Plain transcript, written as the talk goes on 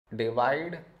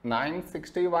Divide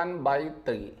 961 by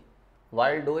 3.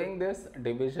 While doing this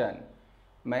division,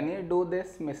 many do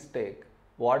this mistake.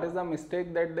 What is the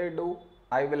mistake that they do?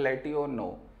 I will let you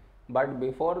know. But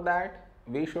before that,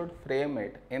 we should frame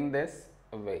it in this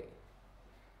way.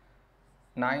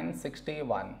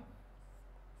 961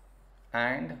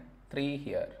 and 3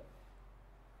 here.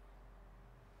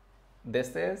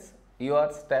 This is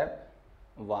your step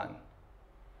 1.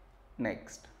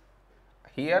 Next,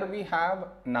 here we have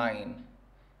 9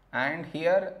 and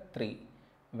here 3.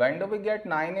 When do we get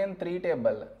 9 in 3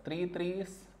 table? 3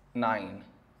 3s 9.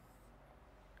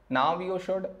 Now you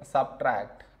should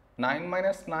subtract 9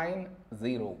 minus 9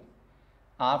 0.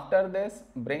 After this,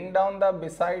 bring down the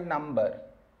beside number.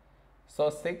 So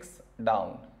 6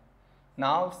 down.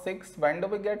 Now 6, when do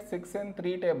we get 6 in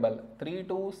 3 table? 3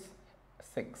 2s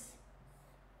 6.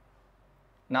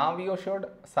 Now you should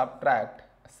subtract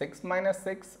 6 minus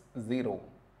 6 0.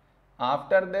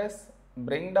 After this,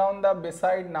 bring down the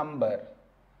beside number.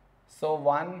 So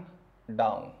 1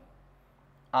 down.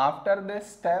 After this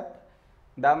step,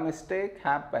 the mistake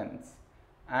happens,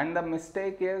 and the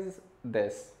mistake is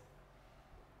this.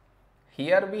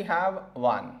 Here we have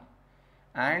 1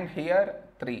 and here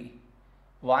 3.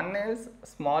 1 is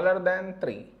smaller than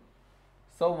 3.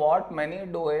 So what many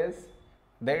do is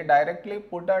they directly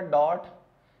put a dot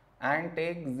and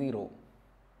take 0,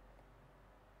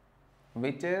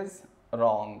 which is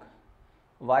wrong.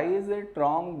 Why is it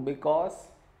wrong? Because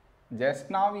just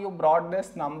now you brought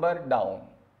this number down,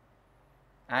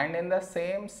 and in the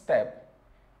same step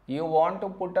you want to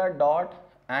put a dot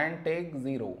and take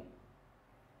 0,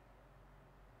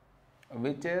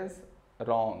 which is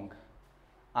wrong.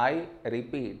 I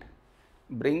repeat,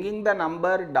 bringing the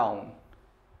number down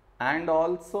and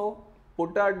also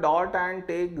put a dot and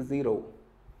take 0.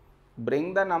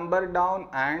 Bring the number down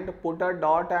and put a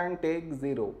dot and take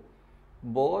 0.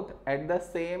 Both at the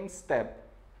same step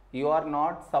you are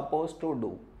not supposed to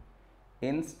do.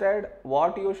 Instead,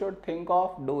 what you should think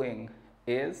of doing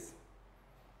is,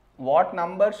 what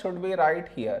number should we write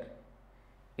here?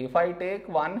 If I take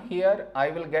 1 here, I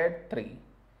will get 3.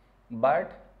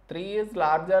 But 3 is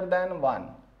larger than 1.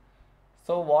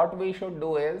 So what we should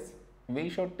do is, we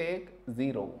should take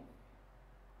 0.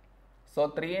 So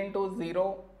 3 into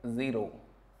 0, 0.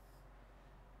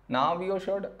 Now you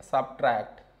should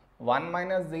subtract 1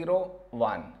 minus 0,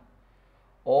 1.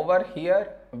 Over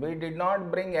here, we did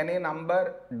not bring any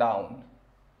number down,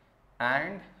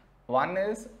 and 1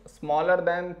 is smaller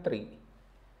than 3.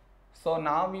 So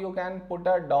now you can put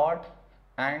a dot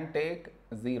and take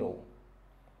 0.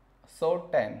 So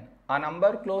 10. A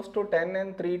number close to 10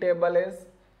 in 3 table is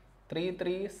 3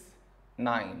 3s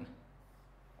 9.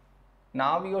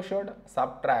 Now you should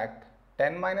subtract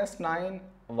 10 minus 9,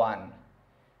 1.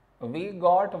 We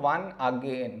got 1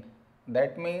 again.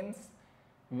 That means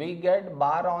we get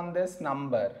bar on this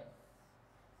number.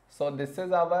 So this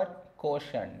is our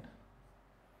quotient.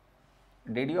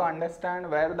 Did you understand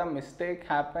where the mistake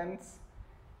happens?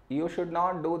 You should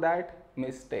not do that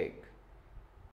mistake.